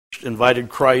invited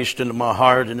Christ into my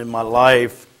heart and in my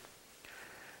life.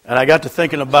 And I got to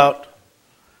thinking about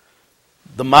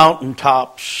the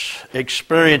mountaintops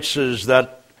experiences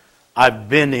that I've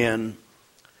been in.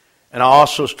 And I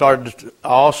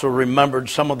also remembered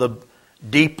some of the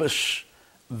deepest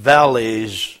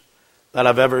valleys that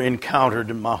I've ever encountered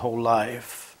in my whole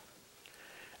life.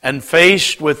 And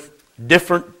faced with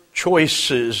different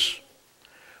choices,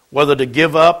 whether to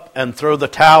give up and throw the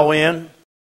towel in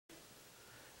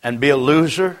and be a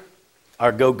loser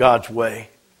or go God's way.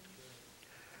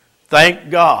 Thank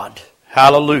God,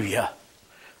 hallelujah,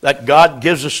 that God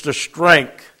gives us the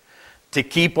strength to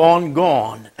keep on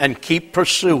going and keep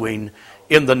pursuing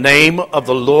in the name of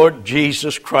the Lord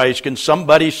Jesus Christ. Can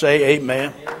somebody say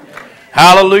amen? Amen.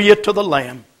 Hallelujah to the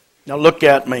Lamb. Now look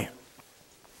at me.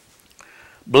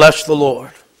 Bless the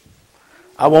Lord.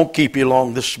 I won't keep you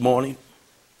long this morning.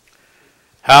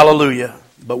 Hallelujah.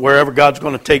 But wherever God's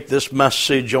going to take this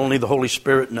message, only the Holy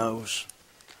Spirit knows.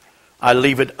 I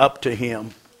leave it up to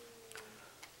Him.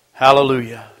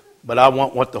 Hallelujah. But I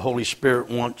want what the Holy Spirit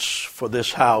wants for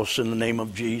this house in the name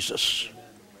of Jesus.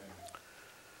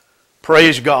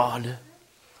 Praise God.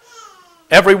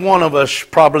 Every one of us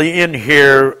probably in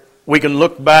here, we can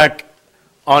look back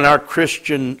on our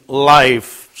Christian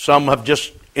life. Some have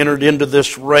just entered into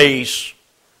this race.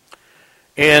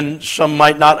 And some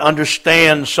might not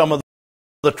understand some of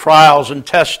the trials and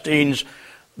testings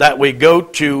that we go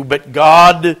to. But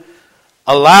God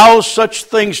allows such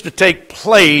things to take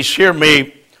place, hear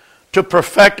me, to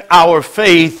perfect our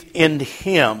faith in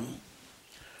Him.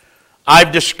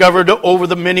 I've discovered over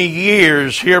the many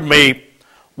years, hear me,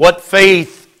 what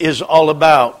faith is all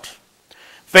about.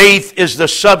 Faith is the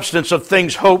substance of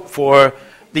things hoped for,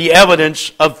 the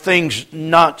evidence of things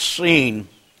not seen.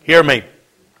 Hear me.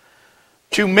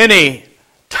 Too many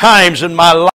times in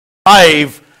my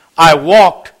life, I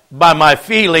walked by my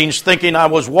feelings thinking I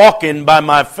was walking by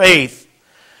my faith,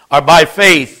 or by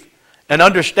faith. And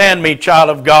understand me, child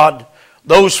of God,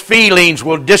 those feelings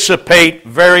will dissipate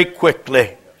very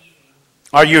quickly.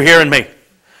 Are you hearing me?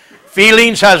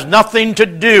 Feelings has nothing to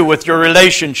do with your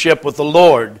relationship with the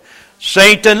Lord.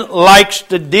 Satan likes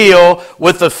to deal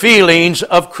with the feelings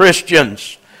of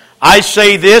Christians. I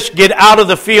say this, get out of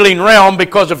the feeling realm,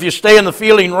 because if you stay in the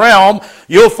feeling realm,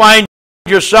 you'll find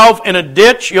yourself in a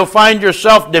ditch. You'll find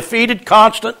yourself defeated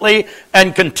constantly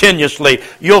and continuously.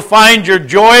 You'll find your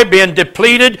joy being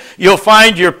depleted. You'll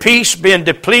find your peace being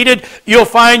depleted. You'll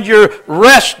find your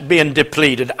rest being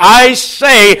depleted. I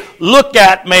say, look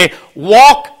at me,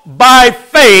 walk by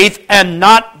faith and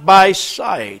not by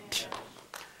sight.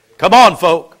 Come on,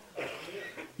 folk.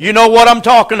 You know what I'm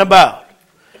talking about.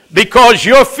 Because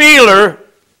your feeler,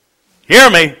 hear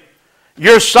me,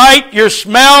 your sight, your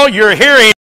smell, your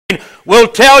hearing will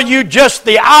tell you just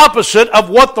the opposite of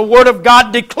what the Word of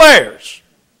God declares.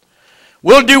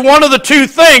 We'll do one of the two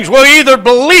things. We'll either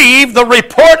believe the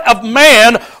report of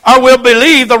man or we'll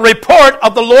believe the report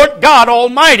of the Lord God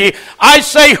Almighty. I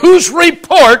say, whose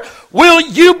report will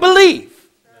you believe?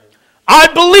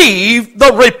 I believe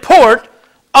the report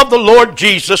of the Lord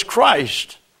Jesus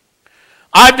Christ.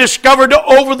 I've discovered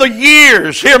over the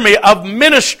years, hear me, of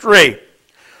ministry,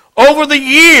 over the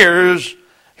years,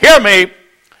 hear me,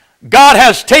 God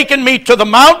has taken me to the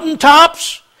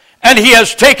mountaintops and He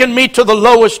has taken me to the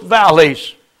lowest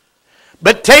valleys.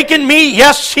 But taken me,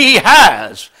 yes, He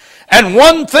has. And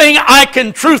one thing I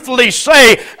can truthfully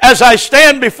say as I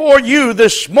stand before you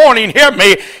this morning, hear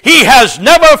me, He has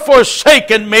never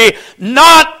forsaken me,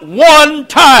 not one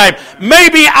time.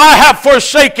 Maybe I have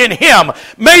forsaken Him.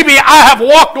 Maybe I have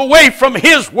walked away from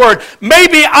His Word.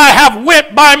 Maybe I have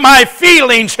went by my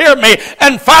feelings, hear me,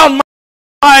 and found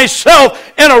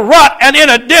myself in a rut and in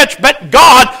a ditch, but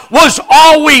God was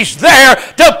always there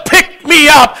to pick me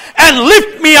up and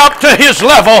lift me up to His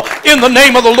level in the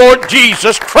name of the Lord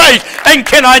Jesus Christ. And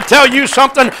can I tell you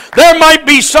something? There might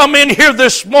be some in here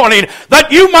this morning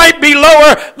that you might be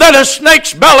lower than a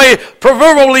snake's belly,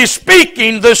 proverbially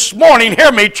speaking this morning.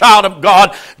 Hear me, child of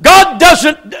God. God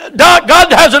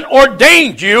hasn't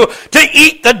ordained you to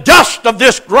eat the dust of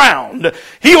this ground.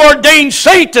 He ordained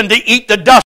Satan to eat the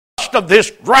dust of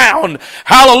this ground.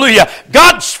 Hallelujah.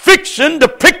 God's fixing to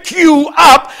pick you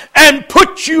up and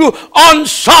put you on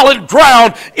solid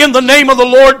ground in the name of the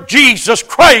Lord Jesus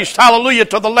Christ. Hallelujah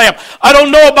to the Lamb. I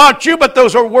don't know about you, but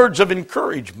those are words of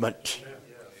encouragement.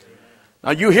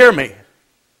 Now you hear me.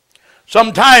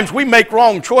 Sometimes we make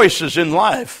wrong choices in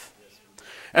life.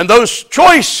 And those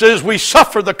choices, we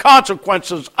suffer the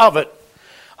consequences of it.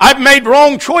 I've made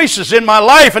wrong choices in my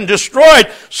life and destroyed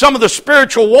some of the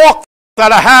spiritual walk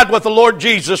that I had with the Lord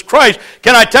Jesus Christ.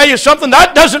 Can I tell you something?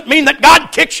 That doesn't mean that God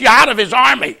kicks you out of His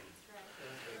army.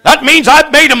 That means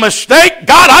I've made a mistake.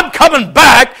 God, I'm coming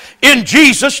back in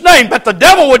Jesus' name. But the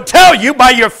devil would tell you by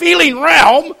your feeling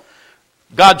realm,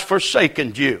 God's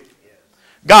forsaken you.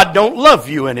 God don't love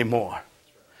you anymore.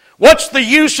 What's the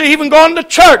use of even going to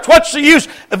church? What's the use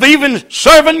of even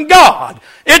serving God?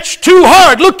 It's too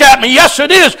hard. Look at me. Yes,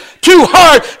 it is too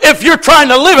hard if you're trying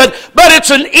to live it, but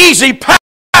it's an easy path.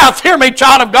 Hear me,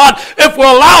 child of God, if we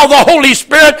allow the Holy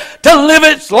Spirit to live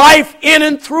its life in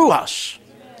and through us.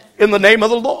 In the name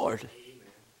of the Lord.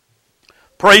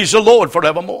 Praise the Lord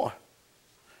forevermore.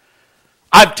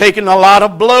 I've taken a lot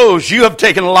of blows. You have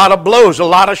taken a lot of blows, a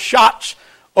lot of shots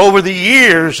over the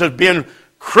years of being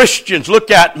Christians. Look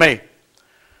at me.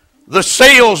 The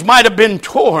sails might have been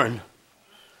torn.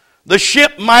 The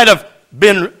ship might have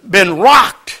been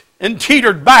rocked and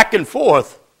teetered back and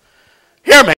forth.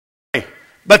 Hear me.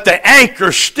 But the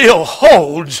anchor still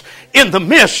holds in the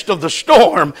midst of the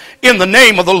storm in the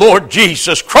name of the Lord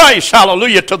Jesus Christ.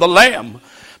 Hallelujah to the Lamb.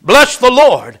 Bless the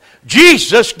Lord.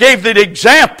 Jesus gave the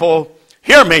example.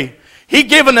 Hear me. He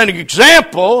gave an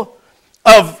example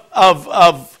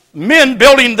of men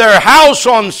building their house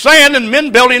on sand and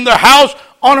men building their house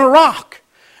on a rock.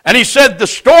 And he said the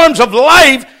storms of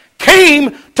life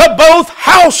came to both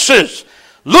houses.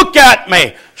 Look at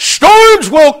me. Storms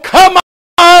will come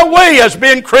our way as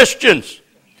being Christians.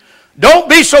 Don't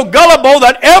be so gullible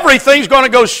that everything's going to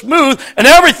go smooth and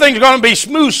everything's going to be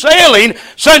smooth sailing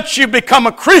since you become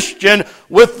a Christian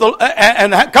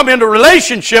and come into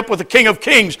relationship with the King of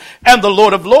Kings and the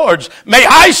Lord of Lords. May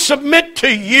I submit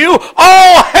to you,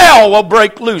 all hell will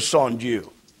break loose on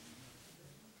you.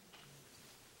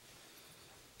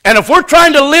 And if we're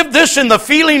trying to live this in the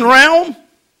feeling realm,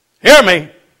 hear me,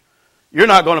 you're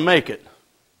not going to make it.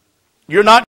 You're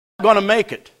not going to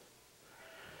make it.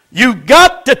 You've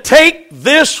got to take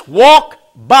this walk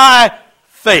by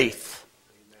faith.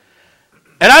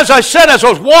 And as I said, as I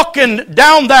was walking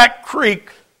down that creek,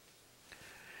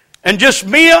 and just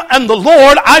me and the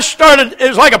Lord, it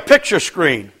was like a picture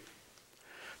screen.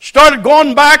 Started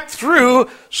going back through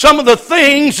some of the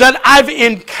things that I've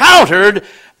encountered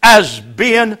as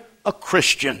being a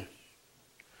Christian.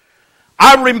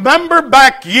 I remember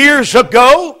back years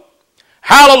ago,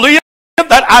 hallelujah,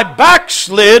 that I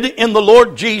backslid in the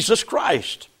Lord Jesus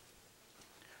Christ.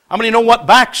 How many know what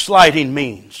backsliding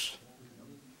means?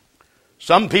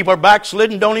 Some people are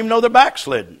backslidden, don't even know they're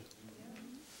backslidden.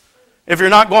 If you're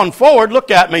not going forward,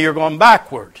 look at me, you're going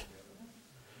backward.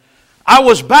 I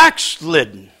was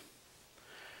backslidden.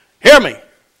 Hear me.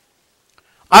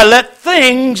 I let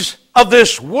things of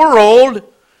this world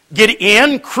get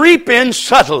in, creep in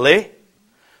subtly.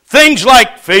 Things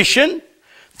like fishing,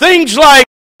 things like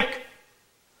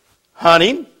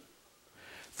hunting,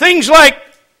 things like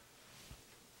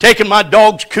taking my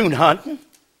dogs coon hunting.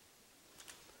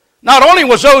 Not only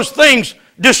was those things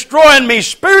destroying me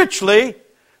spiritually,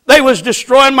 they was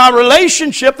destroying my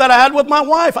relationship that I had with my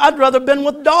wife. I'd rather have been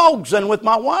with dogs than with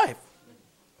my wife.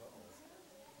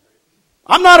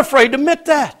 I'm not afraid to admit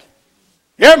that.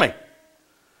 Hear me.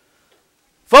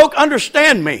 Folk,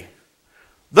 understand me.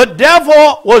 The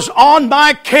devil was on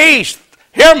my case.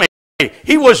 Hear me.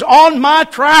 He was on my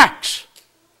tracks.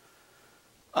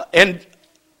 And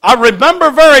I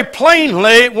remember very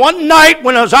plainly one night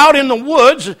when I was out in the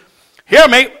woods, hear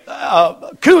me,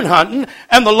 coon hunting,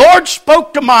 and the Lord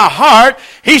spoke to my heart.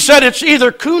 He said, it's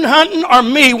either coon hunting or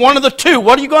me, one of the two.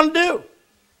 What are you going to do?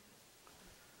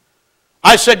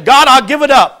 I said, God, I'll give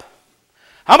it up.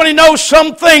 How many know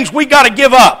some things we got to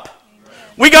give up?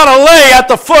 We got to lay at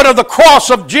the foot of the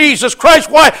cross of Jesus Christ.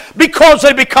 Why? Because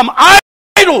they become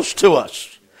idols to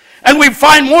us. And we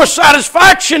find more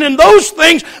satisfaction in those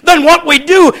things than what we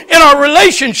do in our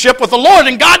relationship with the Lord.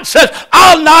 And God says,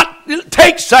 I'll not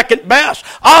take second best.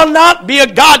 I'll not be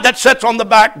a God that sits on the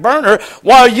back burner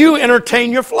while you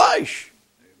entertain your flesh.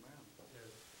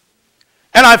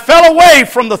 And I fell away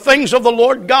from the things of the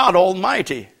Lord God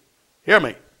Almighty. Hear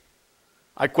me.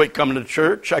 I quit coming to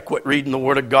church. I quit reading the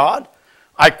Word of God.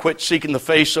 I quit seeking the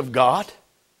face of God.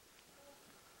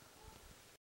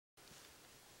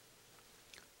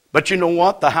 But you know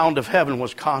what? The hound of heaven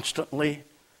was constantly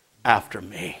after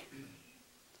me.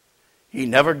 He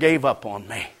never gave up on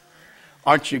me.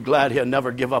 Aren't you glad he'll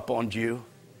never give up on you?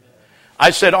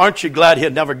 I said, aren't you glad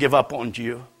he'll never give up on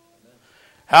you?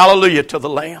 Hallelujah to the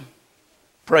Lamb.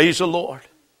 Praise the Lord.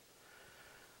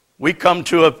 We come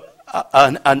to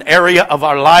an area of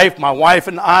our life, my wife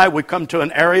and I, we come to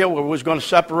an area where we was going to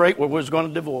separate, where we was going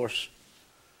to divorce.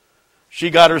 She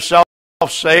got herself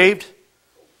saved.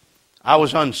 I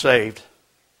was unsaved.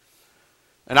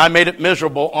 And I made it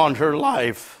miserable on her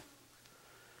life.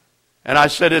 And I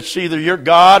said, it's either you're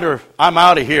God or I'm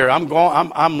out of here.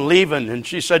 I'm leaving. And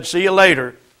she said, see you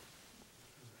later.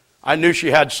 I knew she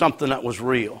had something that was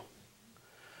real.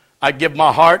 I give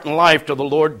my heart and life to the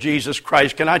Lord Jesus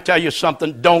Christ. Can I tell you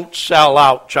something? Don't sell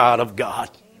out, child of God.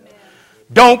 Amen.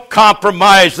 Don't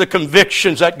compromise the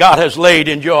convictions that God has laid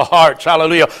in your hearts.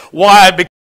 Hallelujah. Why?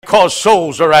 Because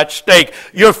souls are at stake.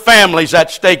 Your family's at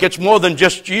stake. It's more than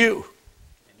just you.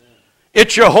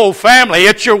 It's your whole family.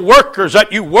 It's your workers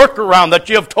that you work around, that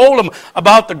you have told them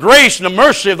about the grace and the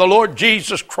mercy of the Lord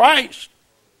Jesus Christ.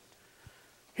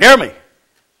 Hear me.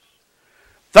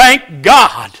 Thank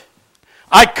God.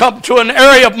 I come to an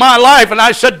area of my life and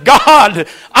I said, God,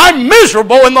 I'm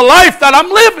miserable in the life that I'm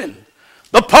living.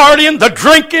 The partying, the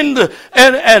drinking,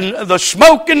 and the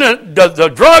smoking,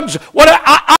 the drugs.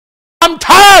 I'm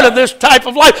tired of this type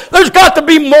of life. There's got to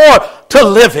be more to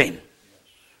living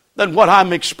than what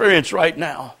I'm experiencing right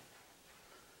now.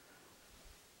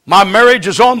 My marriage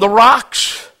is on the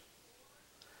rocks.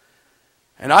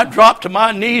 And I dropped to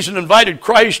my knees and invited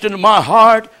Christ into my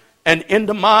heart and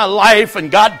into my life,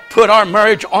 and God put our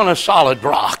marriage on a solid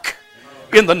rock.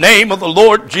 In the name of the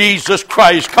Lord Jesus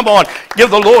Christ. Come on,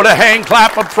 give the Lord a hand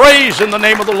clap of praise in the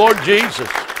name of the Lord Jesus.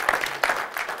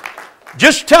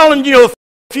 Just telling you a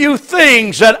few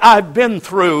things that I've been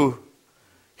through.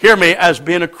 Hear me, as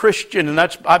being a Christian, and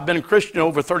I've been a Christian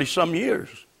over 30-some years.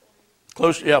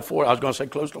 Close to 40. I was going to say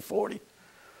close to 40.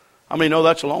 How many know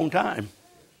that's a long time?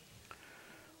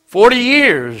 40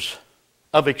 years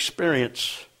of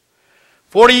experience.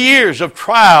 40 years of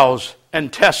trials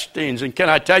and testings. And can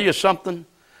I tell you something?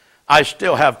 I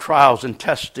still have trials and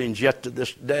testings yet to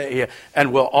this day,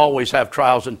 and will always have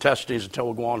trials and testings until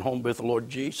we go on home with the Lord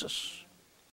Jesus.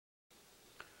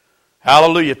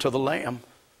 Hallelujah to the Lamb.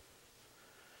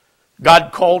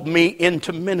 God called me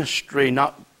into ministry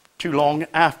not too long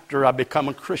after I become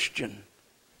a Christian.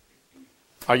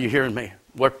 Are you hearing me?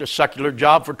 Worked a secular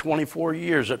job for 24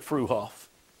 years at Fruhoff.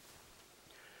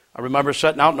 I remember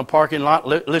sitting out in the parking lot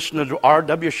listening to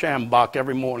R.W. Shambach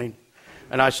every morning.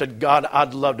 And I said, God,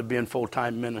 I'd love to be in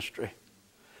full-time ministry.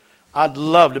 I'd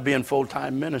love to be in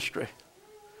full-time ministry.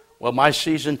 Well, my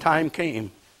season time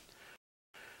came.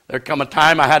 There come a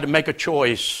time I had to make a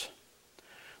choice.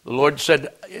 The Lord said,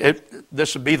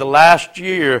 this will be the last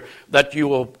year that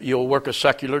you'll work a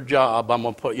secular job. I'm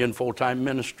going to put you in full-time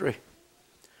ministry.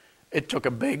 It took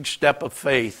a big step of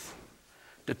faith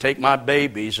to take my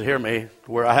babies, hear me,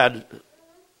 where I had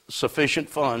sufficient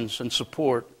funds and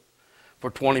support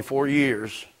for 24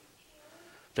 years,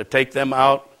 to take them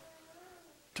out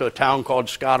to a town called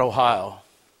Scott, Ohio,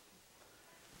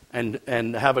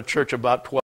 and have a church of about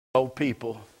 12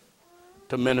 people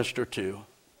to minister to.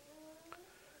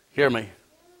 Hear me.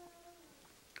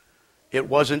 It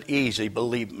wasn't easy,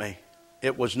 believe me.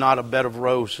 It was not a bed of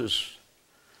roses.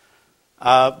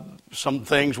 Some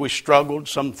things we struggled,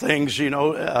 some things,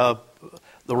 the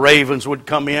ravens would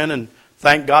come in, and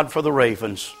thank God for the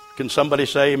ravens. Can somebody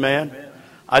say amen? Amen.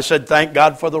 I said, thank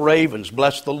God for the ravens.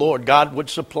 Bless the Lord. God would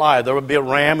supply. There would be a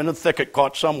ram in a thicket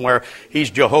caught somewhere. He's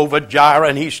Jehovah Jireh,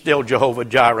 and he's still Jehovah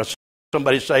Jireh.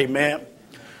 Somebody say amen.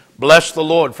 Bless the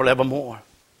Lord forevermore.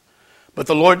 But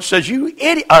the Lord says, you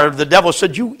idiot, or the devil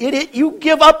said, you idiot, you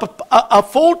give up a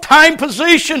full-time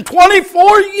position,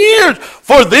 24 years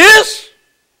for this?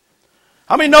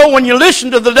 How many know when you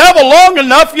listen to the devil long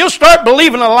enough, you'll start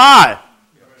believing a lie?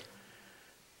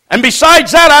 And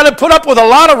besides that, I'd have put up with a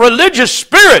lot of religious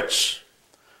spirits,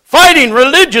 fighting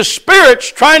religious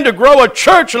spirits, trying to grow a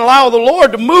church and allow the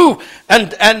Lord to move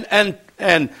and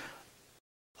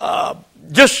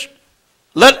just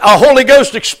let a Holy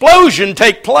Ghost explosion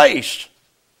take place.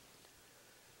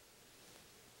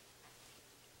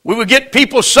 We would get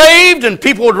people saved and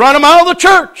people would run them out of the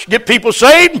church. Get people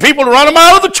saved and people would run them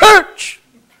out of the church.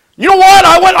 You know what?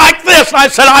 I went like this and I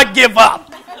said, I give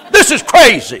up. This is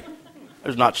crazy.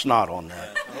 There's not snot on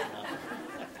that.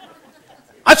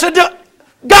 I said,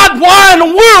 God, why in the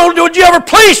world would you ever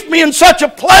place me in such a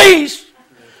place?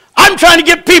 I'm trying to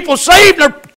get people saved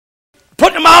and they're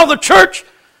putting them out of the church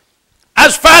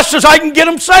as fast as I can get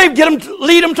them saved,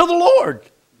 lead them to the Lord.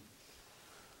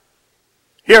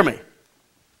 Hear me.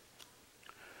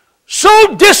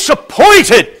 So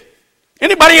disappointed.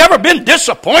 Anybody ever been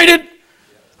disappointed?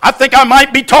 I think I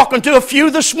might be talking to a few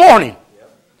this morning.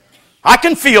 I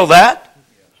can feel that.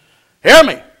 Hear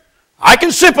me. I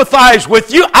can sympathize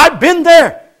with you. I've been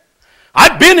there.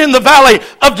 I've been in the valley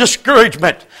of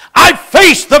discouragement. I've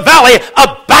faced the valley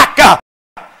of Baca.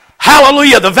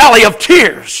 Hallelujah, the valley of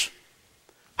tears.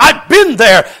 I've been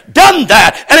there, done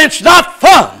that, and it's not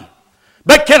fun.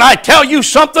 But can I tell you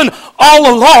something?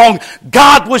 All along,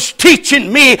 God was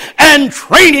teaching me and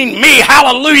training me,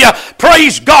 hallelujah,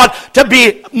 praise God, to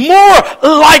be more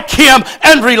like Him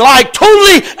and rely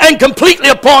totally and completely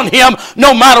upon Him,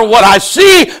 no matter what I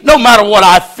see, no matter what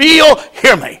I feel.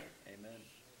 Hear me. Amen.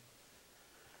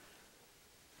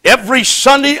 Every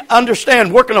Sunday,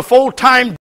 understand, working a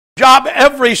full-time job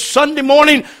every Sunday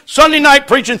morning, Sunday night,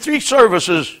 preaching 3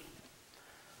 services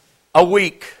a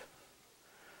week.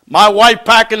 My wife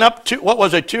packing up 2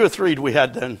 or 3 we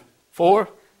had then? 4?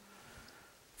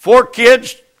 4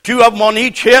 kids, 2 of them on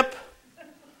each hip,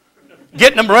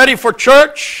 getting them ready for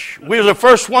church. We were the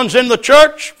first ones in the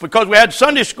church because we had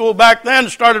Sunday school back then. It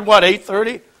started,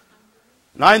 8:30?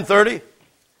 9:30?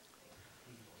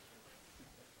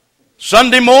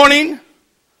 Sunday morning,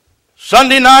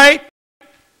 Sunday night,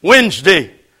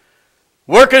 Wednesday.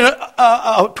 Working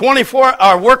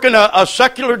working a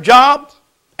secular job.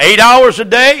 8 hours a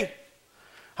day.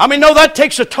 How many know that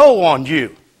takes a toll on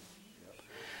you?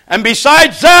 And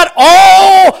besides that,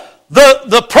 all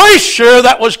the pressure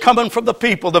that was coming from the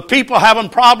people having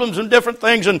problems and different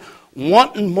things and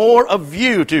wanting more of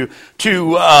you to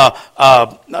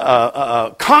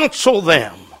counsel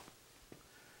them.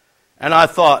 And I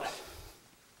thought,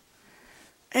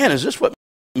 man, is this what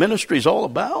ministry is all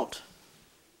about?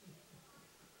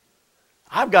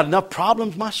 I've got enough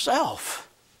problems myself.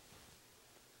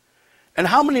 And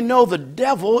how many know the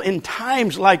devil in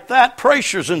times like that,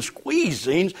 pressures and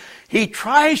squeezings, he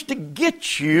tries to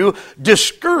get you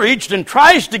discouraged and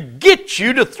tries to get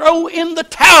you to throw in the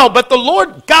towel. But the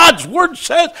Lord God's word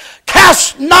says,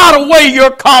 cast not away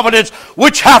your confidence,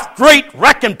 which hath great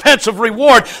recompense of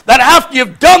reward, that after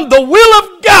you've done the will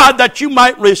of God, that you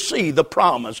might receive the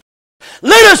promise.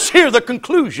 Let us hear the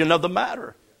conclusion of the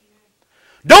matter.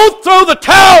 Don't throw the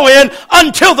towel in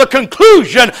until the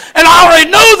conclusion. And I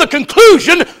already know the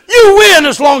conclusion. You win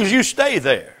as long as you stay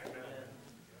there.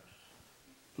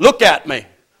 Look at me.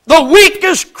 The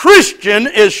weakest Christian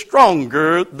is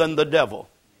stronger than the devil.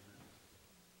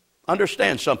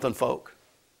 Understand something, folk.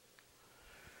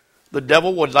 The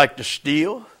devil would like to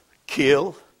steal,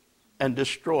 kill, and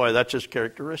destroy. That's his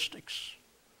characteristics.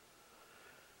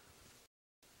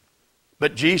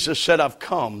 But Jesus said, I've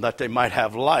come that they might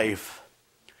have life,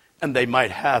 and they might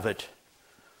have it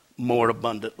more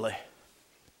abundantly.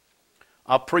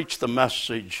 I'll preach the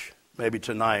message maybe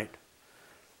tonight,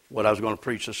 what I was going to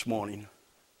preach this morning.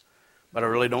 But I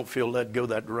really don't feel led to go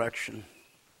that direction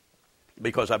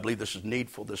because I believe this is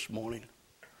needful this morning.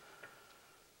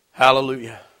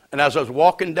 Hallelujah. And as I was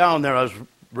walking down there, I was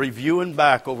reviewing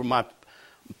back over my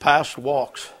past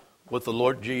walks with the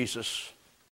Lord Jesus.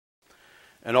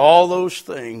 And all those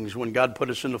things when God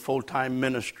put us in the full-time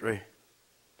ministry.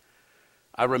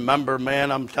 I remember, man,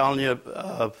 I'm telling you,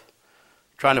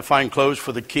 trying to find clothes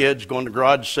for the kids, going to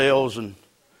garage sales, and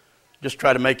just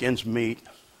try to make ends meet.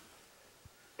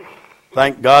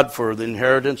 Thank God for the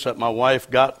inheritance that my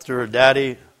wife got through her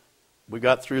daddy. We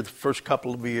got through the first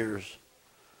couple of years.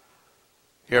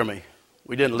 Hear me.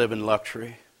 We didn't live in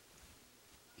luxury.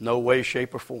 No way,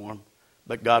 shape, or form.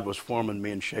 But God was forming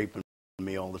me and shaping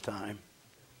me all the time.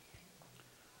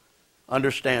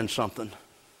 Understand something.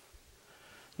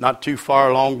 Not too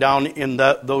far along down in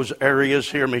those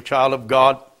areas, hear me, child of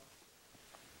God.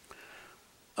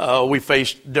 We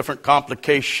face different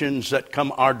complications that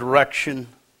come our direction.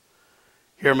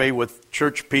 Hear me, with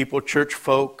church people, church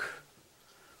folk,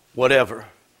 whatever.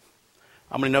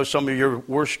 How many know some of your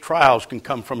worst trials can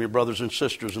come from your brothers and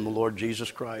sisters in the Lord Jesus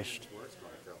Christ?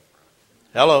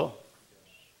 Hello.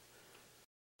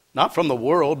 Not from the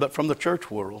world, but from the church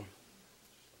world.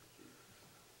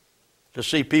 To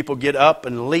see people get up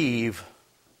and leave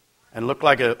and look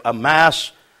like a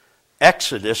mass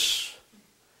exodus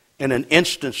in an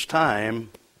instant's time.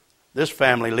 This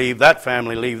family leave, that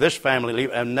family leave, this family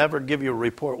leave, and never give you a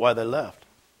report why they left.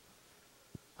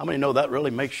 How many know that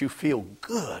really makes you feel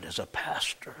good as a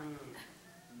pastor?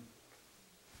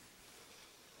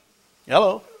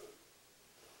 Hello?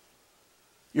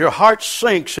 Your heart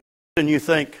sinks and you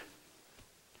think,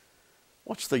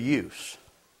 what's the use?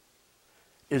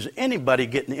 Is anybody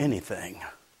getting anything?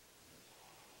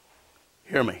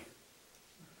 Hear me.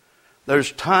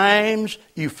 There's times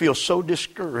you feel so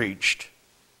discouraged.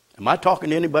 Am I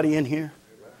talking to anybody in here?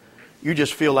 You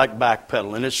just feel like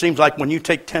backpedaling. It seems like when you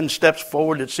take 10 steps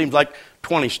forward, it seems like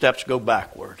 20 steps go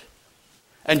backward.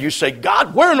 And you say,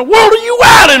 God, where in the world are you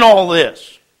at in all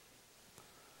this?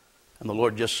 And the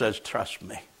Lord just says, trust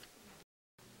me.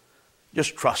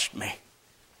 Just trust me.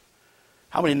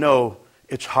 How many know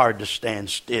it's hard to stand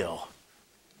still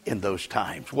in those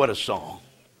times? What a song.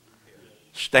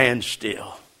 Stand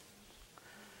still.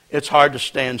 it's hard to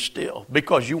stand still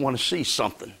because you want to see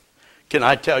something. Can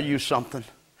I tell you something?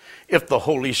 If the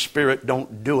Holy Spirit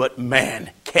don't do it,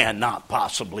 man cannot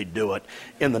possibly do it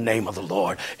in the name of the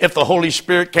Lord. If the Holy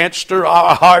Spirit can't stir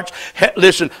our hearts,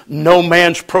 listen, no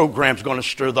man's program is going to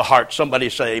stir the heart. Somebody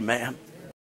say amen.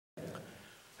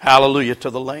 Hallelujah to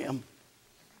the Lamb.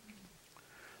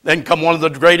 Then come one of the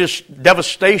greatest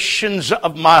devastations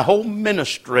of my whole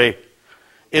ministry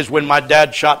is when my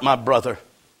dad shot my brother.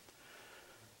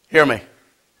 Hear me.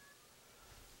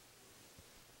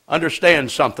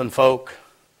 Understand something, folk.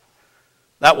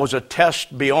 That was a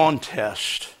test beyond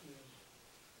test.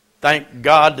 Thank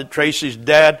God that Tracy's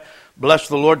dad, bless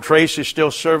the Lord, Tracy's still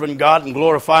serving God and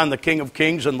glorifying the King of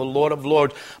Kings and the Lord of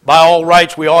Lords. By all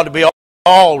rights, we ought to be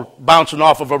all bouncing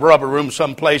off of a rubber room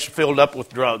someplace filled up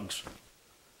with drugs.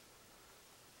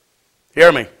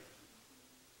 Hear me.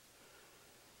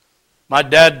 My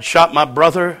dad shot my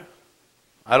brother.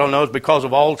 I don't know, it's because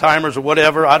of Alzheimer's or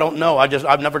whatever. I don't know.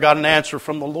 I've never got an answer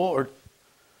from the Lord.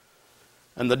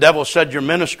 And the devil said, your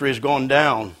ministry is going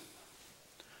down.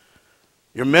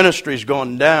 Your ministry is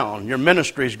going down. Your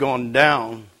ministry is going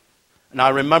down. And I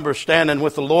remember standing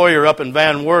with the lawyer up in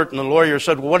Van Wert, and the lawyer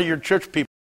said, well, what are your church people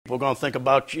going to think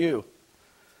about you?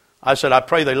 I said, I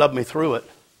pray they love me through it.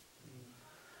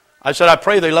 I said, I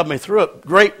pray they love me through it.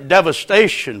 Great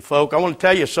devastation, folk. I want to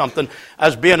tell you something.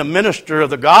 As being a minister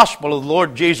of the gospel of the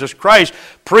Lord Jesus Christ,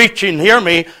 preaching, hear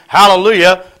me,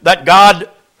 hallelujah, that God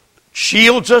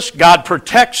shields us, God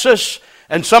protects us,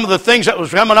 and some of the things that was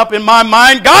coming up in my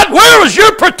mind, God, where is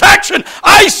your protection?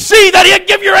 I see that He'd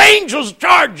give your angels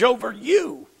charge over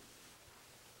you.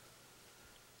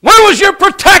 Where was your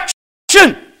protection?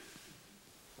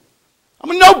 I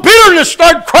mean, no bitterness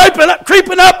started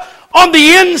creeping up on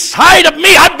the inside of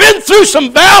me. I've been through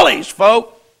some valleys,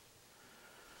 folks.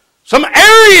 Some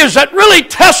areas that really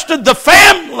tested the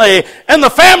family and the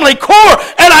family core,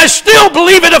 and I still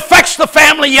believe it affects the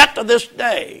family yet to this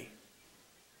day.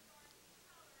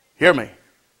 Hear me.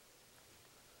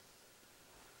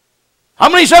 How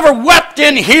many's ever wept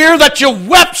in here that you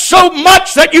wept so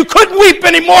much that you couldn't weep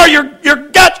anymore? Your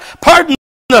guts, pardon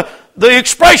the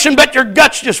expression, but your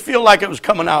guts just feel like it was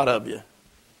coming out of you.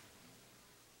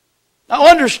 Now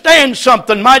understand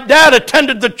something. My dad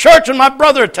attended the church and my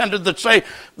brother attended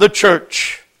the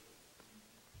church.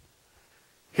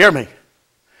 Hear me.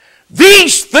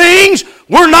 These things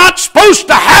were not supposed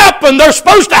to happen. They're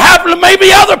supposed to happen to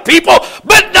maybe other people,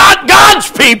 but not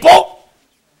God's people.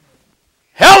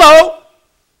 Hello.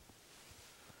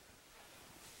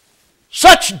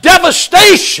 Such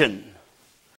devastation.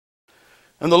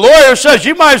 And the lawyer says,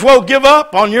 you might as well give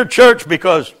up on your church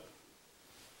because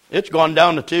it's gone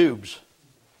down the tubes.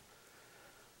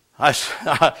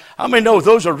 How many know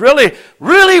those are really,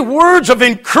 really words of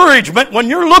encouragement when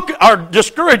you're looking, or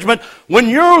discouragement, when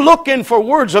you're looking for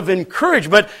words of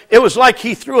encouragement? It was like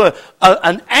he threw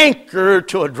an anchor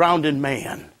to a drowning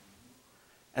man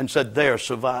and said, there,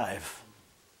 survive.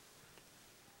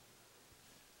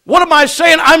 What am I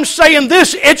saying? I'm saying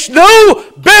this, it's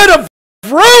no bed of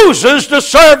roses to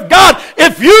serve God.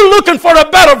 If you're looking for a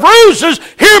bed of roses,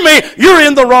 hear me, you're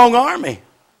in the wrong army.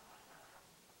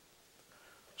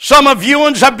 Some of you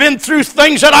have been through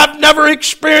things that I've never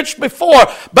experienced before,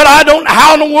 but I don't know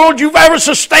how in the world you've ever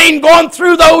sustained going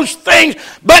through those things,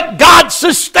 but God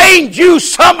sustained you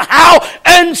somehow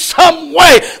and some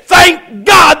way. Thank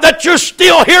God that you're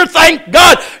still here. Thank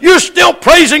God you're still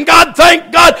praising God.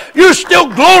 Thank God you're still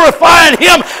glorifying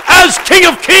Him as King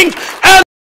of Kings and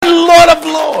Lord of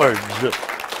Lords.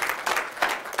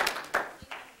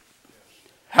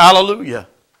 Hallelujah.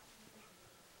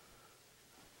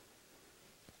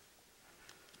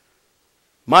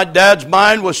 My dad's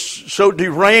mind was so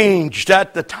deranged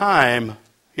at the time.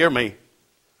 Hear me.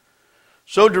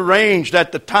 So deranged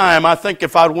at the time, I think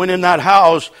if I went in that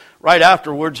house right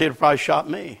afterwards, he'd have probably shot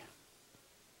me.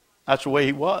 That's the way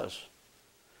he was.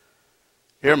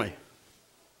 Hear me.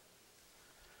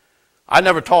 I've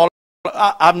never talked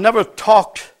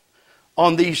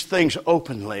on these things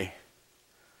openly,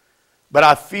 but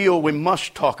I feel we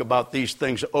must talk about these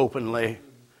things openly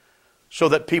so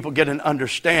that people get an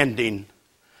understanding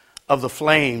of the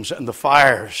flames and the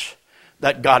fires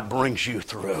that God brings you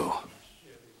through.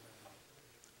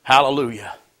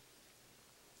 Hallelujah.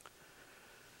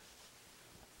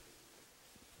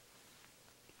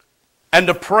 And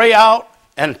to pray out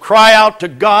and cry out to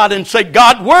God and say,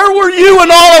 God, where were you in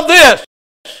all of this?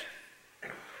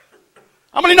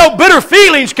 How many know bitter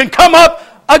feelings can come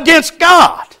up against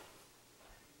God?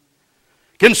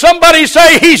 Can somebody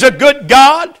say He's a good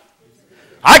God?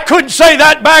 I couldn't say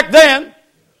that back then.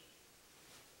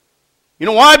 You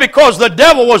know why? Because the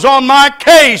devil was on my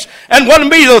case and wanted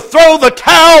me to throw the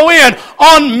towel in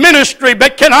on ministry.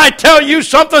 But can I tell you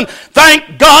something?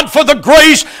 Thank God for the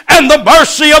grace and the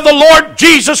mercy of the Lord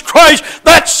Jesus Christ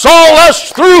that saw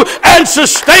us through and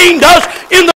sustained us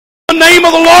in the name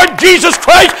of the Lord Jesus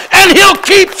Christ. And He'll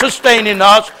keep sustaining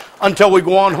us until we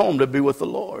go on home to be with the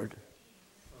Lord.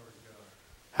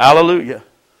 Hallelujah.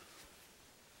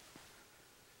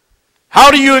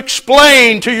 How do you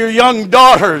explain to your young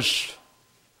daughters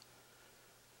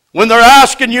when they're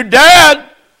asking you, Dad,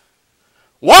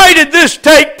 why did this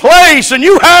take place? And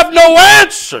you have no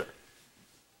answer.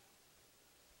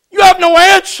 You have no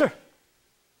answer.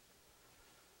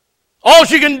 All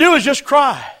you can do is just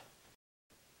cry.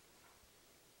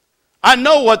 I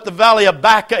know what the valley of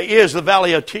Baca is, the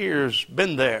valley of tears.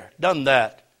 Been there, done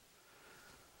that.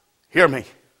 Hear me.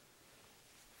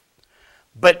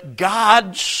 But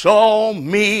God saw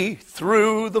me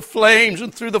through the flames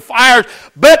and through the fires.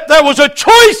 But there was a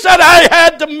choice that I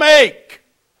had to make.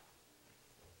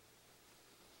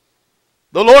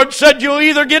 The Lord said, you'll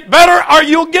either get better or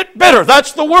you'll get bitter.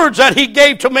 That's the words that He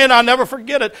gave to me, and I'll never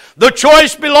forget it. The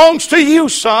choice belongs to you,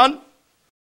 son.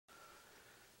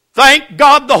 Thank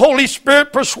God the Holy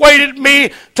Spirit persuaded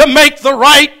me to make the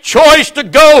right choice to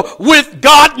go with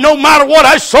God no matter what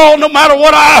I saw, no matter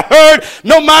what I heard,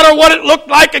 no matter what it looked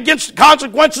like against the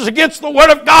consequences, against the Word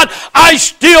of God. I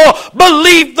still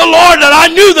believed the Lord, and I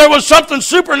knew there was something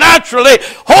supernaturally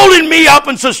holding me up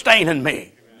and sustaining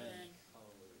me.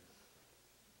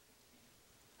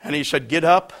 And He said, get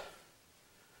up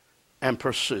and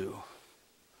pursue,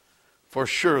 for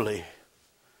surely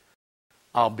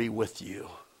I'll be with you.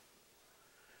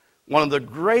 One of the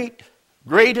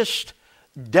greatest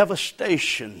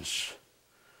devastations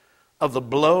of the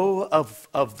blow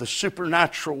of the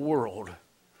supernatural world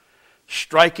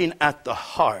striking at the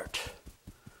heart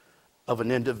of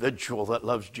an individual that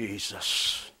loves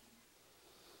Jesus.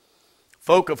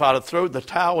 Folk, if I'd have thrown the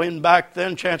towel in back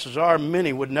then, chances are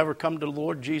many would never come to the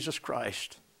Lord Jesus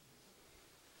Christ.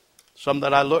 Some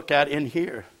that I look at in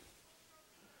here.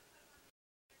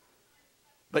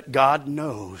 But God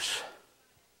knows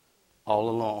all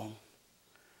along.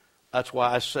 That's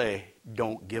why I say,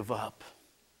 don't give up.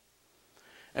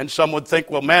 And some would think,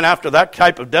 well, man, after that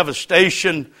type of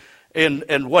devastation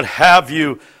and what have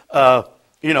you,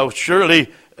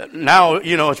 surely now,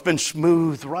 it's been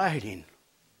smooth riding.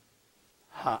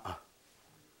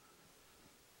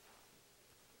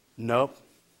 Nope.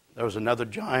 There was another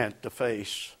giant to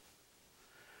face.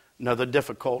 Another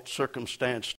difficult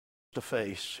circumstance to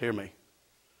face. Hear me.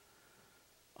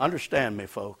 Understand me,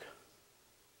 folk.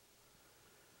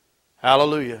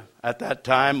 Hallelujah. At that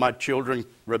time, my children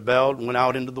rebelled and went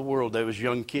out into the world. They was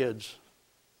young kids,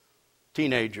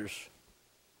 teenagers.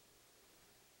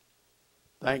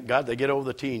 Thank God they get over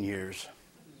the teen years.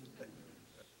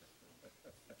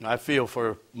 And I feel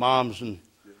for moms and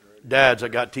dads that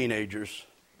got teenagers.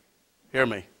 Hear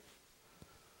me.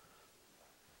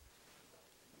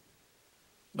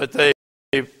 But they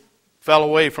fell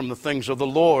away from the things of the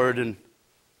Lord, and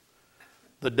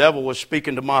the devil was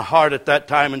speaking to my heart at that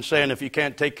time and saying, if you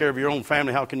can't take care of your own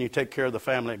family, how can you take care of the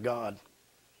family of God?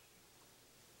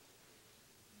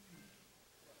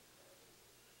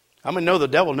 How many know the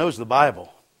devil knows the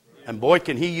Bible? And boy,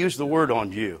 can he use the word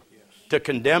on you to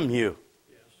condemn you.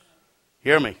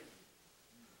 Hear me.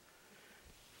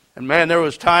 And man, there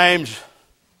was times,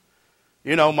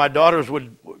 my daughters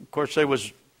would, of course, they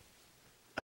was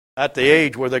at the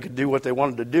age where they could do what they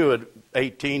wanted to do at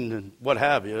 18 and what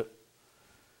have you.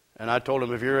 And I told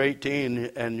them, if you're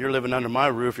 18 and you're living under my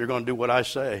roof, you're going to do what I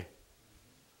say.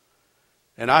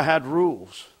 And I had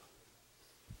rules.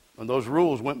 And those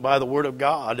rules went by the Word of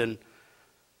God. And,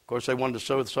 of course, they wanted to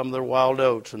sow some of their wild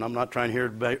oats. And I'm not trying here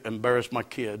to embarrass my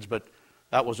kids, but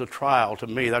that was a trial to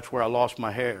me. That's where I lost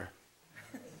my hair.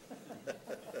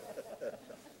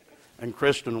 And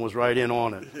Kristen was right in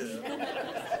on it.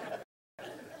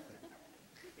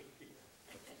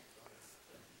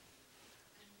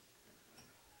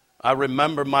 I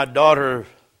remember my daughter,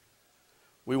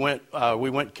 we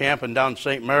went camping down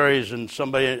St. Mary's, and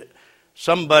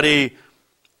somebody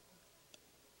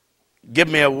gave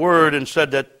me a word and said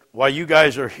that while you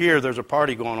guys are here, there's a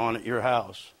party going on at your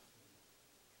house.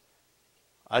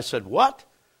 I said, what?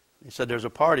 He said, there's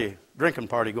a drinking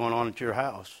party going on at your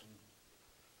house.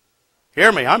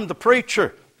 Hear me, I'm the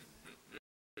preacher.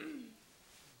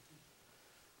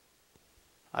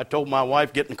 I told my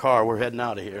wife, get in the car, we're heading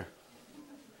out of here.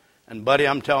 And buddy,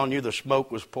 I'm telling you, the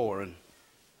smoke was pouring.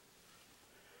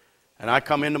 And I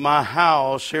come into my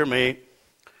house, hear me,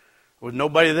 with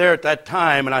nobody there at that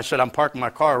time, and I said, I'm parking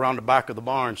my car around the back of the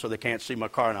barn so they can't see my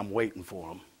car, and I'm waiting for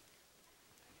them.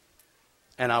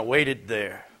 And I waited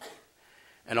there.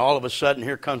 And all of a sudden,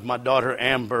 here comes my daughter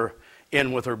Amber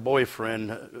in with her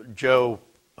boyfriend, Joe.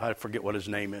 I forget what his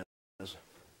name is.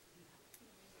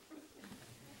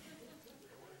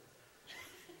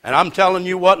 And I'm telling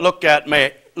you what, look at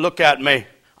me.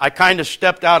 I kind of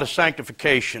stepped out of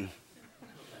sanctification.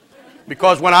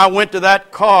 Because when I went to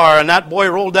that car and that boy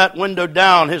rolled that window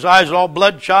down, his eyes were all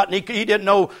bloodshot, and he didn't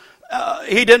know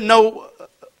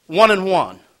 1 and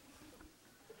 1.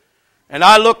 And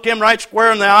I looked him right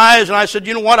square in the eyes, and I said,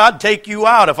 you know what, I'd take you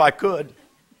out if I could.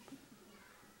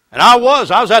 And I was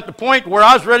at the point where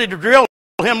I was ready to drill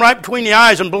him right between the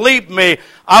eyes, and believe me,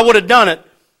 I would have done it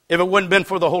if it wouldn't been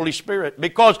for the Holy Spirit,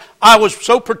 because I was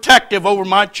so protective over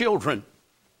my children.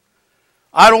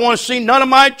 I don't want to see none of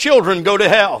my children go to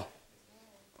hell.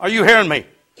 Are you hearing me?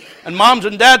 And moms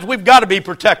and dads, we've got to be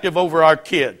protective over our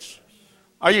kids.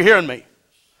 Are you hearing me?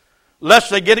 Lest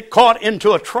they get caught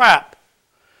into a trap.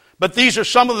 But these are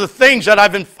some of the things that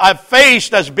I've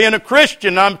faced as being a Christian.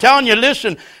 And I'm telling you,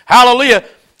 listen, hallelujah,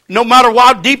 no matter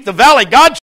how deep the valley,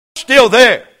 God's still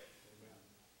there.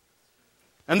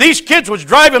 And these kids was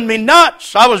driving me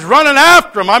nuts. I was running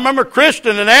after them. I remember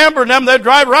Kristen and Amber and them, they'd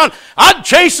drive around. I'd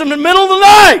chase them in the middle of the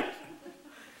night.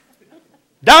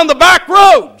 Down the back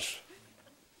roads.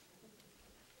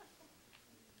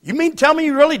 You mean tell me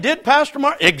you really did, Pastor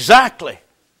Mark? Exactly.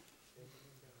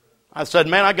 I said,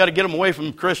 man, I got to get them away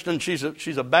from Kristen. She's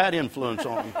a bad influence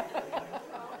on me.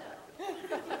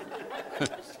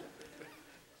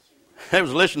 I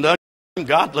was listening to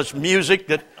godless music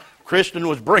that Kristen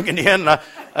was bringing in,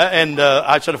 and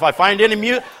I said, if I find any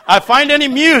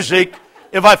music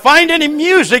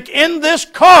in this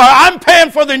car, I'm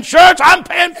paying for the insurance, I'm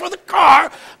paying for the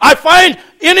car. I find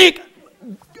any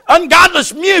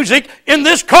ungodless music in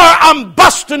this car, I'm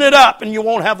busting it up, and you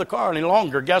won't have the car any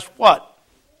longer. Guess what?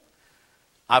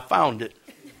 I found it.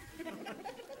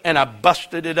 And I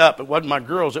busted it up. It wasn't my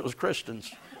girls, it was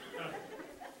Kristen's.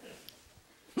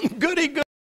 Goody,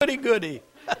 goody, goody.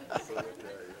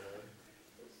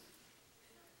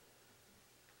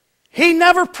 He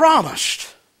never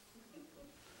promised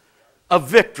a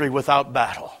victory without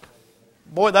battle.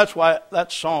 Boy, that's why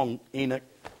that song, Enoch,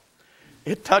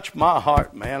 it touched my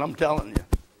heart, man, I'm telling you.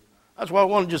 That's why I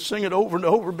want to just sing it over and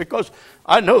over, because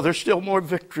I know there's still more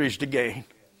victories to gain.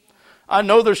 I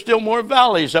know there's still more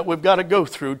valleys that we've got to go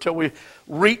through till we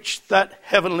reach that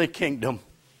heavenly kingdom.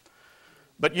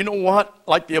 But you know what?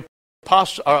 Like the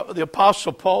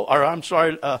apostle Paul,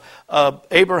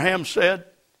 Abraham said,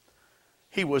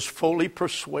 he was fully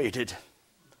persuaded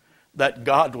that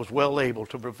God was well able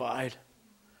to provide.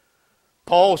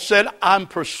 Paul said, I'm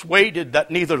persuaded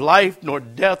that neither life, nor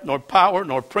death, nor power,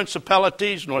 nor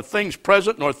principalities, nor things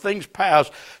present, nor things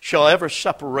past shall ever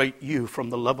separate you from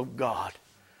the love of God,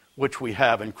 which we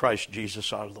have in Christ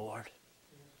Jesus our Lord.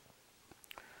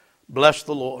 Bless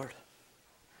the Lord.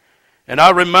 And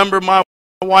I remember my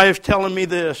wife telling me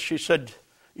this. She said,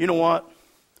 you know what?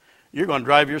 You're going to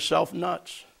drive yourself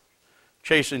nuts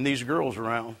chasing these girls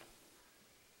around.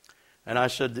 And I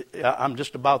said, I'm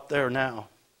just about there now.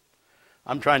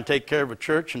 I'm trying to take care of a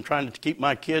church and trying to keep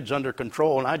my kids under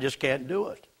control, and I just can't do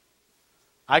it.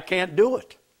 I can't do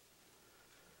it.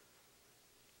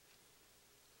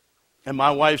 And my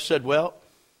wife said, well,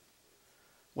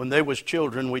 when they was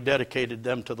children, we dedicated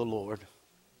them to the Lord.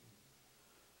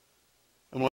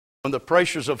 And when the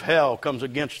pressures of hell comes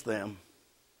against them,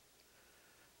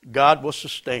 God will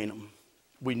sustain them.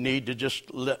 We need to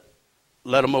just let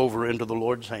them over into the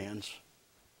Lord's hands.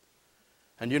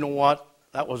 And you know what?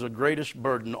 That was the greatest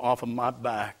burden off of my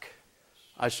back.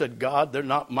 I said, God, they're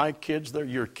not my kids, they're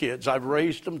your kids. I've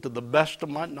raised them to the best of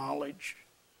my knowledge.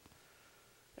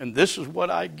 And this is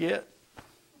what I get.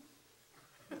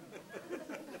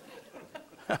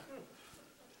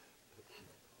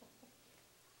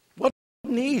 Wasn't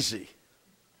easy.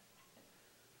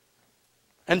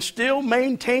 And still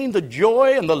maintain the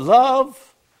joy and the love,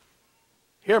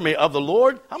 hear me, of the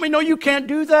Lord. How many know you can't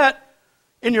do that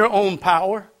in your own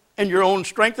power and your own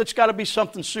strength? It's got to be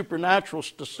something supernatural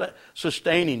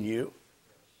sustaining you.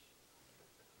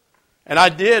 And I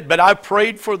did, but I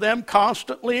prayed for them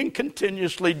constantly and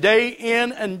continuously, day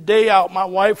in and day out. My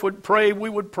wife would pray, we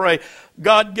would pray.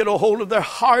 God, get a hold of their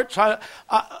hearts. I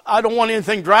don't want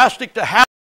anything drastic to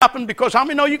happen, because how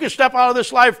many know you can step out of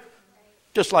this life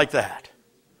just like that?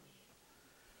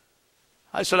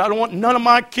 I said, I don't want none of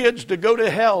my kids to go to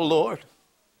hell, Lord.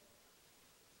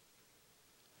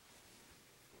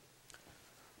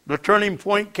 The turning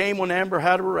point came when Amber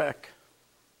had a wreck.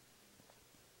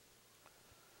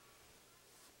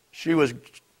 She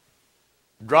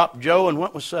dropped Joe and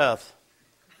went with Seth.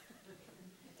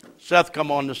 Seth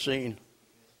come on the scene.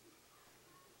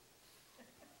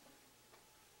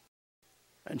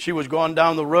 And she was going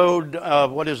down the road.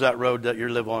 What is that road that you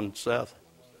live on, Seth?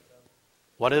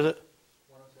 What is it?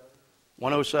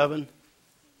 107.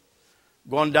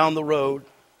 Going down the road.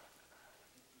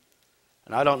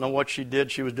 And I don't know what she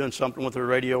did. She was doing something with her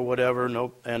radio or whatever.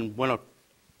 And went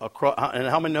across. And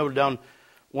how many know down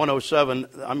 107,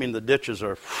 I mean, the ditches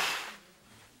are...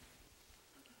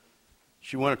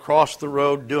 She went across the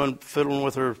road fiddling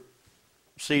with her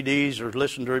CDs or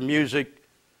listening to her music,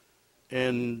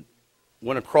 and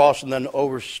went across and then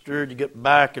oversteered to get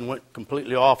back and went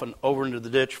completely off and over into the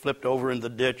ditch, flipped over in the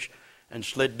ditch and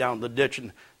slid down the ditch.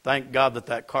 And thank God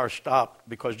that car stopped,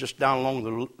 because just down along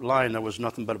the line there was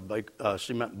nothing but a big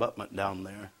cement abutment down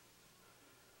there.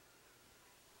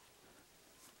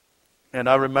 And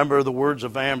I remember the words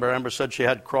of Amber. Amber said she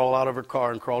had to crawl out of her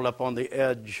car and crawled up on the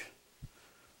edge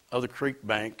of the creek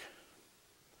bank,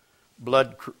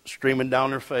 blood streaming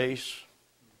down her face,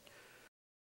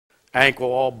 ankle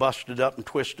all busted up and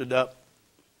twisted up.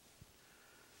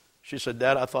 She said,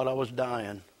 "Dad, I thought I was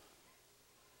dying."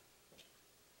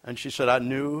 And she said, "I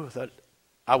knew that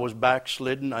I was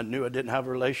backslidden. I knew I didn't have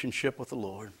a relationship with the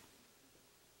Lord."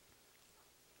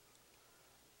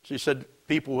 She said,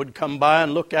 people would come by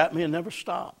and look at me and never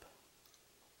stop.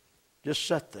 Just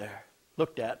sat there,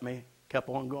 looked at me, kept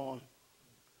on going.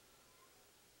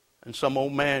 And some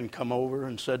old man come over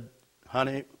and said,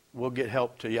 "Honey, we'll get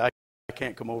help to you. I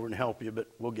can't come over and help you, but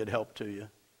we'll get help to you."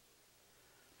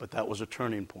 But that was a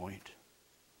turning point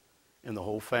in the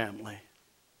whole family.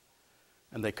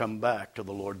 And they come back to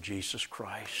the Lord Jesus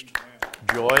Christ.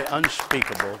 Amen. Joy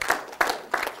unspeakable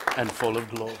and full of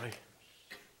glory.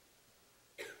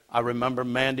 I remember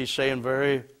Mandy saying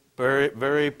very, very,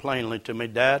 very plainly to me,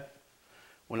 "Dad,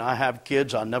 when I have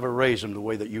kids, I'll never raise them the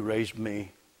way that you raised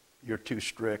me. You're too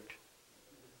strict."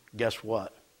 Guess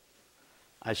what?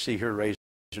 I see her raising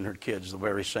her kids the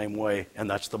very same way, and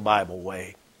that's the Bible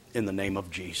way, in the name of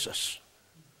Jesus.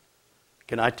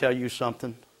 Can I tell you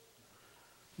something?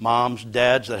 Moms,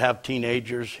 dads that have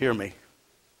teenagers, hear me.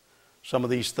 Some of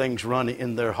these things run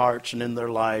in their hearts and in their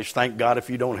lives. Thank God if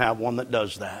you don't have one that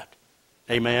does that.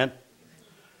 Amen?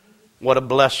 What a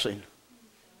blessing.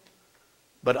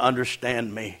 But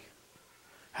understand me.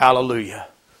 Hallelujah.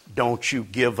 Don't you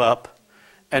give up,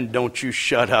 and don't you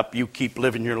shut up. You keep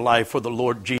living your life for the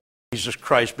Lord Jesus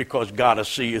Christ, because God will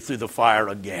see you through the fire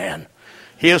again.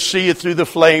 He'll see you through the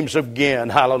flames again.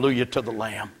 Hallelujah to the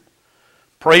Lamb.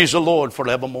 Praise the Lord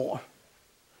forevermore.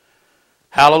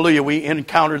 Hallelujah. We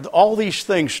encountered all these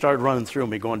things started running through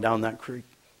me going down that creek.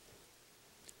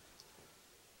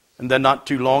 And then not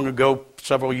too long ago,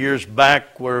 several years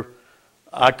back, where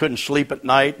I couldn't sleep at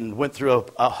night and went through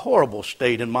a horrible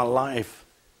state in my life.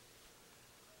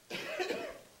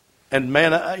 And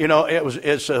man, you know, it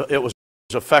was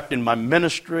affecting my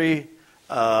ministry,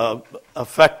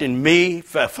 affecting me,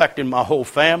 affecting my whole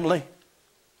family.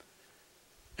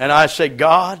 And I said,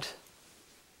 "God,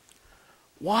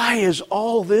 why is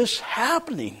all this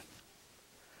happening?"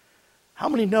 How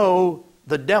many know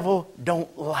the devil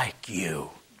don't like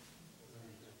you?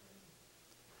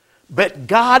 But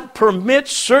God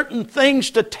permits certain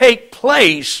things to take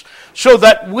place so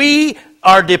that we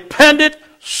are dependent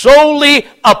solely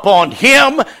upon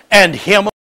Him and Him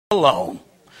alone.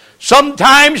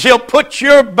 Sometimes He'll put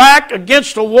your back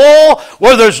against a wall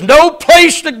where there's no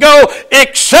place to go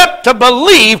except to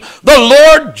believe the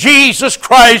Lord Jesus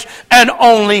Christ and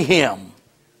only Him.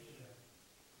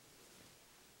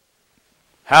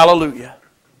 Hallelujah.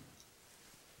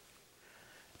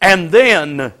 And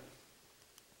then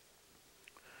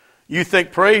you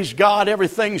think, praise God,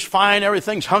 everything's fine,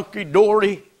 everything's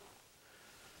hunky-dory.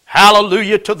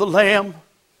 Hallelujah to the Lamb.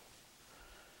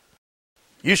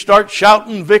 You start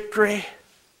shouting victory.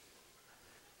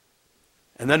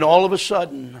 And then all of a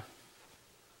sudden,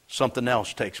 something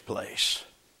else takes place.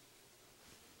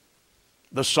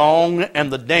 The song and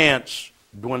the dance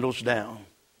dwindles down.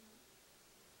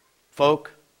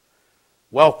 Folk,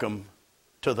 welcome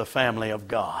to the family of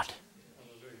God.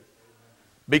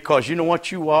 Because you know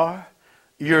what you are?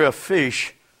 You're a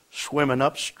fish swimming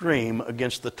upstream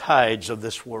against the tides of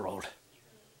this world.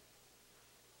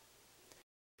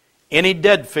 Any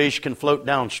dead fish can float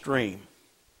downstream.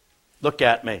 Look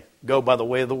at me. Go by the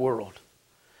way of the world.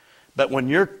 But when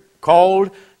you're called,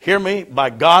 hear me, by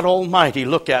God Almighty,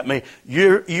 look at me,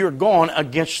 you're going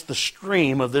against the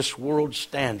stream of this world's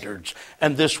standards.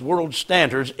 And this world's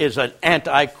standards is an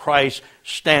antichrist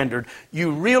standard.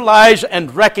 You realize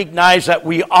and recognize that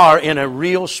we are in a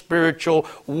real spiritual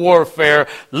warfare.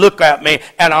 Look at me,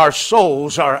 and our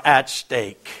souls are at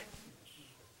stake.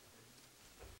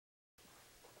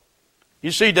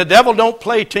 You see, the devil don't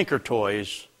play tinker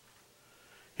toys.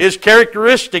 His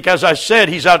characteristic, as I said,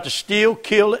 he's out to steal,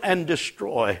 kill, and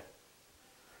destroy.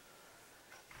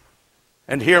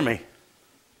 And hear me.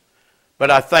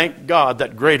 But I thank God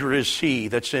that greater is He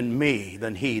that's in me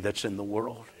than he that's in the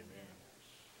world.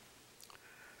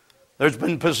 There's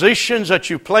been positions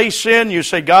that you place in, you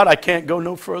say, God, I can't go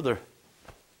no further.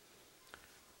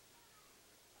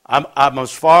 I'm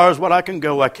as far as what I can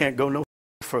go, I can't go no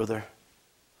further.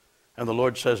 And the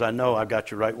Lord says, I know I got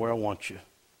you right where I want you.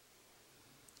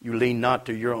 You lean not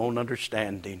to your own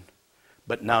understanding,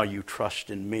 but now you trust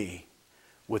in me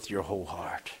with your whole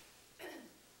heart.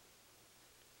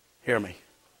 Hear me.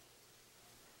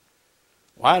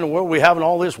 Why in the world are we having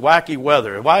all this wacky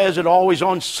weather? Why is it always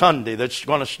on Sunday that's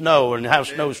going to snow and have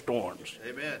snowstorms?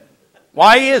 Amen.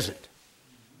 Why is it?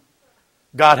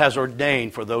 God has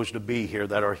ordained for those to be here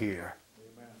that are here.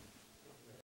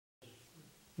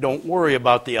 Don't worry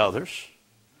about the others.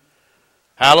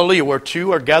 Hallelujah. Where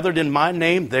two are gathered in my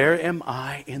name, there am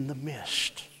I in the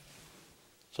midst.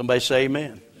 Somebody say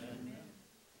amen. Amen.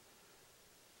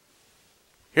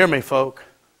 Hear me, folk.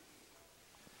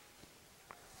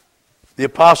 The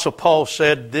Apostle Paul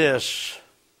said this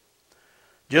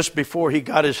just before he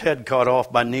got his head cut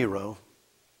off by Nero.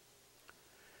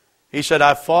 He said,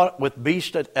 I fought with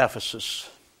beasts at Ephesus.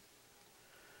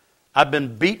 I've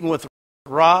been beaten with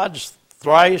rods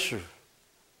thrice.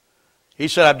 He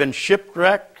said, I've been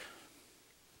shipwrecked.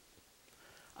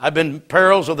 I've been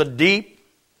perils of the deep,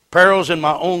 perils in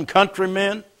my own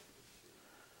countrymen.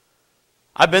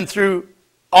 I've been through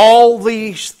all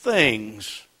these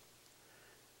things.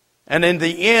 And in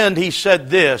the end, he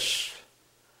said this,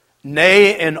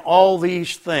 nay, in all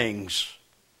these things,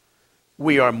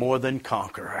 we are more than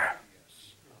conqueror.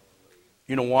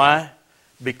 You know why?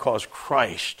 Because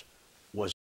Christ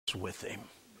was with him.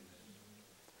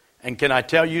 And can I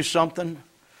tell you something?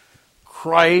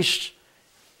 Christ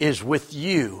is with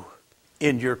you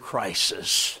in your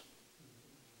crisis.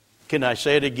 Can I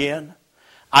say it again?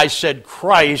 I said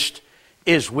Christ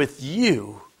is with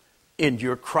you in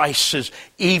your crisis.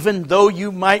 Even though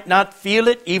you might not feel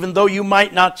it, even though you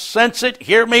might not sense it,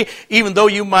 hear me, even though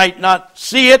you might not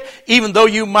see it, even though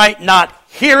you might not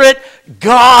hear it,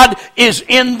 God is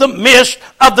in the midst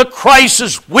of the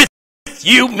crisis with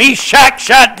you. Meshach,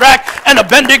 Shadrach, and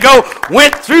Abednego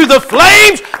went through the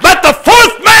flames, but the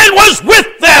fourth man was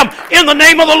with them in the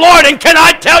name of the Lord. And can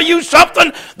I tell you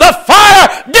something? The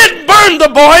fire didn't burn the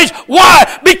boys.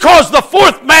 Why? Because the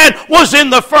fourth man was in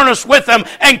the furnace with them.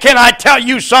 And can I tell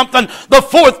you something? The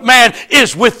fourth man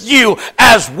is with you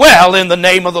as well in the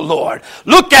name of the Lord.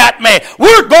 Look at me.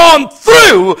 We're going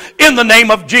through in the name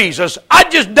of Jesus. I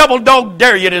just double dog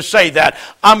dare you to say that.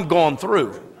 I'm going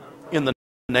through in the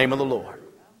name of the Lord.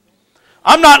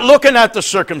 I'm not looking at the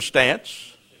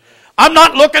circumstance. I'm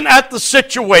not looking at the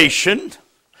situation.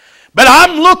 But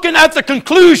I'm looking at the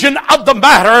conclusion of the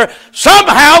matter.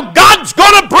 Somehow God's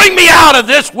going to bring me out of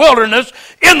this wilderness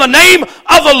in the name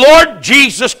of the Lord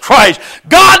Jesus Christ.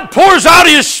 God pours out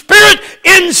His Spirit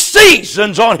in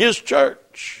seasons on His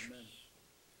church.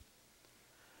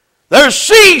 There's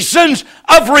seasons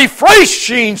of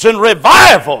refreshings and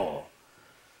revival.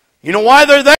 You know why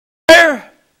they're there?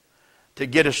 To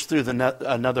get us through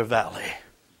another valley.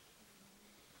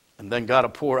 And then God will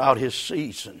pour out His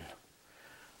season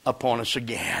upon us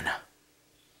again.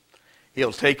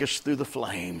 He'll take us through the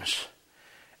flames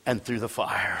and through the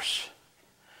fires.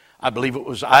 I believe it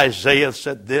was Isaiah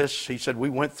said this. He said, we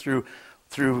went through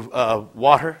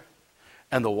water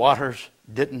and the waters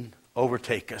didn't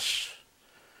overtake us.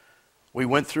 We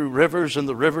went through rivers and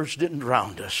the rivers didn't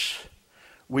drown us.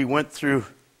 We went through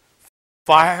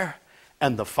fire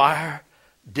and the fire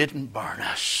didn't burn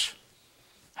us.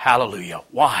 Hallelujah.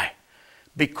 Why?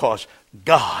 Because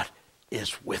God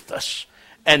is with us.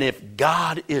 And if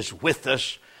God is with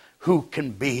us, who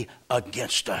can be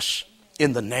against us?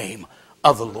 In the name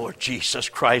of the Lord Jesus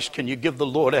Christ. Can you give the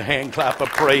Lord a hand clap of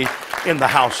praise in the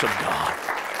house of God?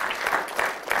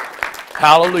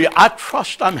 Hallelujah. I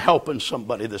trust I'm helping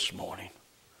somebody this morning.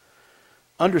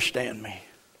 Understand me.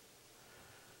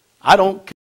 I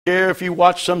don't care if you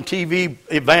watch some TV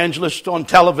evangelist on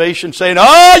television saying,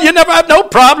 oh, you never have no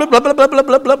problem, blah, blah, blah, blah,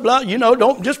 blah, blah, blah. You know,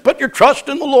 don't just put your trust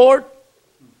in the Lord.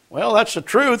 Well, that's the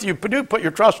truth. You do put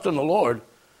your trust in the Lord.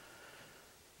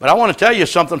 But I want to tell you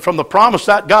something. From the promise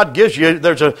that God gives you,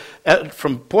 there's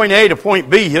from point A to point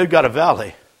B, you've got a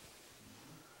valley.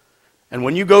 And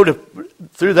when you go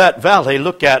through that valley,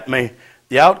 look at me,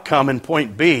 the outcome in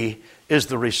point B is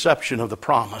the reception of the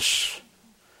promise.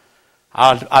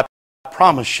 I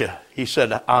promise you, He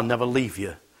said, I'll never leave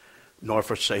you nor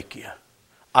forsake you.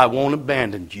 I won't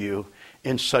abandon you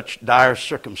in such dire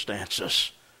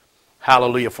circumstances.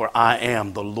 Hallelujah, for I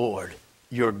am the Lord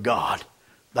your God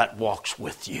that walks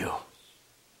with you.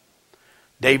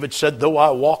 David said, though I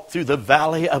walk through the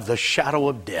valley of the shadow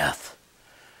of death,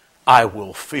 I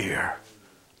will fear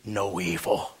no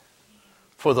evil.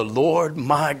 For the Lord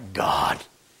my God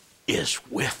is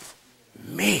with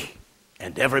me.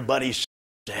 And everybody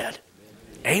said,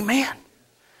 Amen.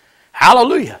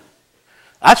 Hallelujah.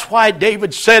 That's why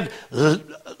David said,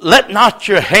 let not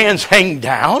your hands hang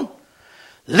down.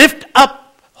 Lift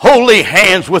up holy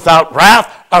hands without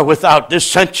wrath or without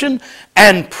dissension,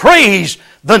 and praise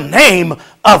the name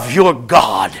of your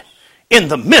God in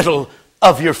the middle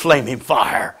of your flaming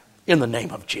fire, in the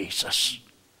name of Jesus.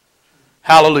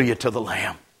 Hallelujah to the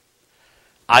Lamb.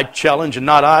 I challenge, and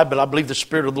not I, but I believe the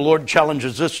Spirit of the Lord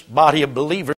challenges this body of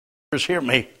believers. Hear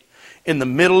me. In the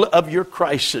middle of your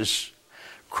crisis,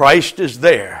 Christ is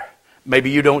there.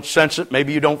 Maybe you don't sense it,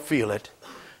 maybe you don't feel it,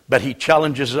 but He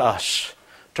challenges us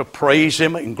to praise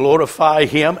Him and glorify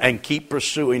Him and keep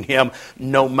pursuing Him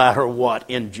no matter what,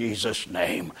 in Jesus'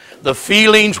 name. The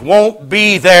feelings won't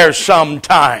be there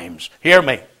sometimes. Hear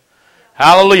me.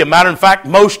 Hallelujah. Matter of fact,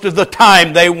 most of the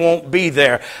time they won't be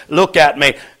there. Look at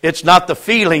me. It's not the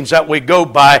feelings that we go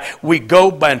by. We go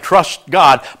by and trust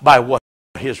God by what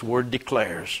His Word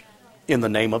declares in the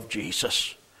name of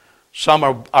Jesus. Some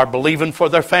are believing for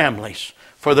their families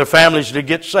to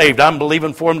get saved. I'm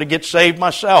believing for them to get saved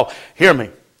myself. Hear me.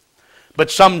 But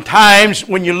sometimes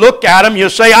when you look at them, you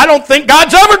say, I don't think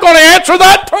God's ever going to answer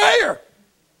that prayer.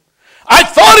 I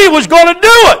thought He was going to do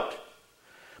it,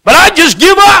 but I just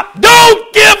give up.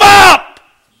 Don't give up.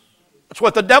 That's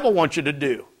what the devil wants you to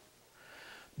do.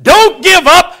 Don't give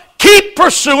up. Keep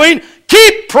pursuing.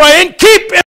 Keep praying.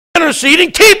 Keep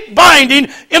interceding. Keep binding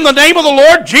in the name of the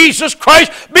Lord Jesus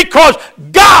Christ, because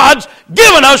God's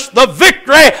given us the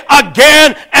victory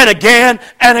again and again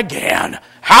and again.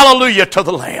 Hallelujah to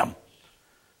the Lamb.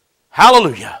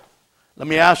 Hallelujah. Let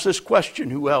me ask this question.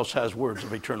 Who else has words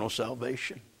of eternal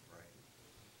salvation?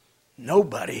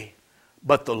 Nobody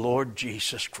but the Lord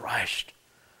Jesus Christ.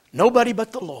 Nobody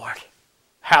but the Lord.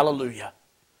 Hallelujah.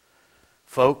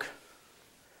 Folk,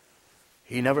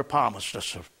 He never promised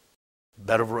us a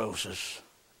bed of roses.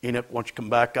 Enoch, why don't you come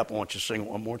back up? I want you to sing it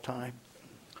one more time.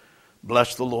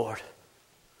 Bless the Lord.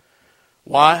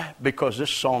 Why? Because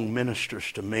this song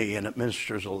ministers to me, and it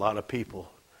ministers a lot of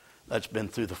people that's been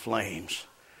through the flames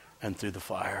and through the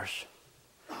fires.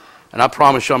 And I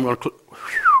promise you I'm going to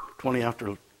 20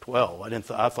 after 12.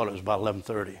 I thought it was about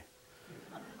 11:30.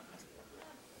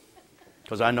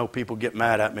 Because I know people get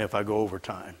mad at me if I go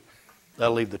overtime.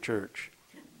 They'll leave the church.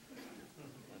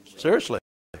 Seriously.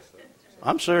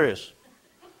 I'm serious.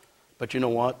 But you know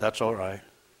what? That's all right.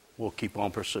 We'll keep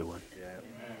on pursuing.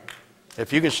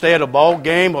 If you can stay at a ball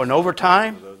game or an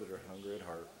overtime,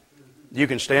 you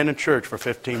can stand in church for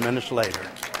 15 minutes later.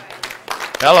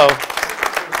 Hello.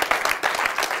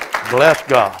 Bless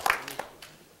God.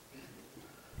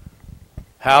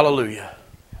 Hallelujah.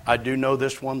 I do know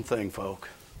this one thing, folk.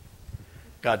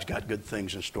 God's got good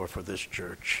things in store for this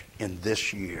church in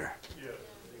this year.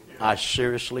 I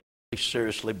seriously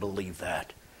believe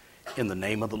that in the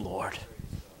name of the Lord.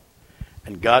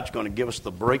 And God's going to give us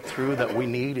the breakthrough that we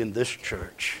need in this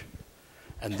church.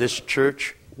 And this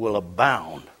church will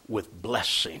abound with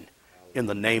blessing in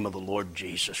the name of the Lord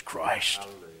Jesus Christ.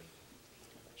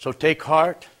 So take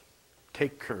heart,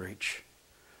 take courage.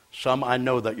 Some, I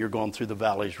know that you're going through the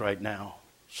valleys right now.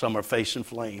 Some are facing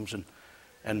flames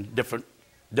and different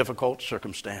difficult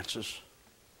circumstances.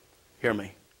 Hear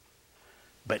me.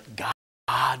 But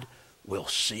God will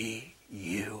see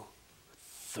you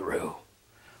through.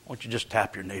 Won't you just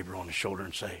tap your neighbor on the shoulder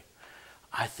and say,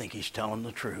 I think he's telling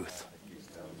the truth.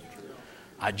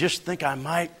 I just think I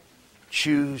might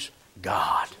choose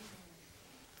God.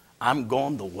 I'm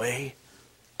going the way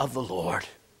of the Lord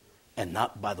and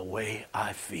not by the way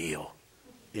I feel.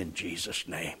 In Jesus'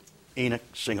 name. Enoch,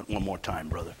 sing it one more time,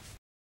 brother.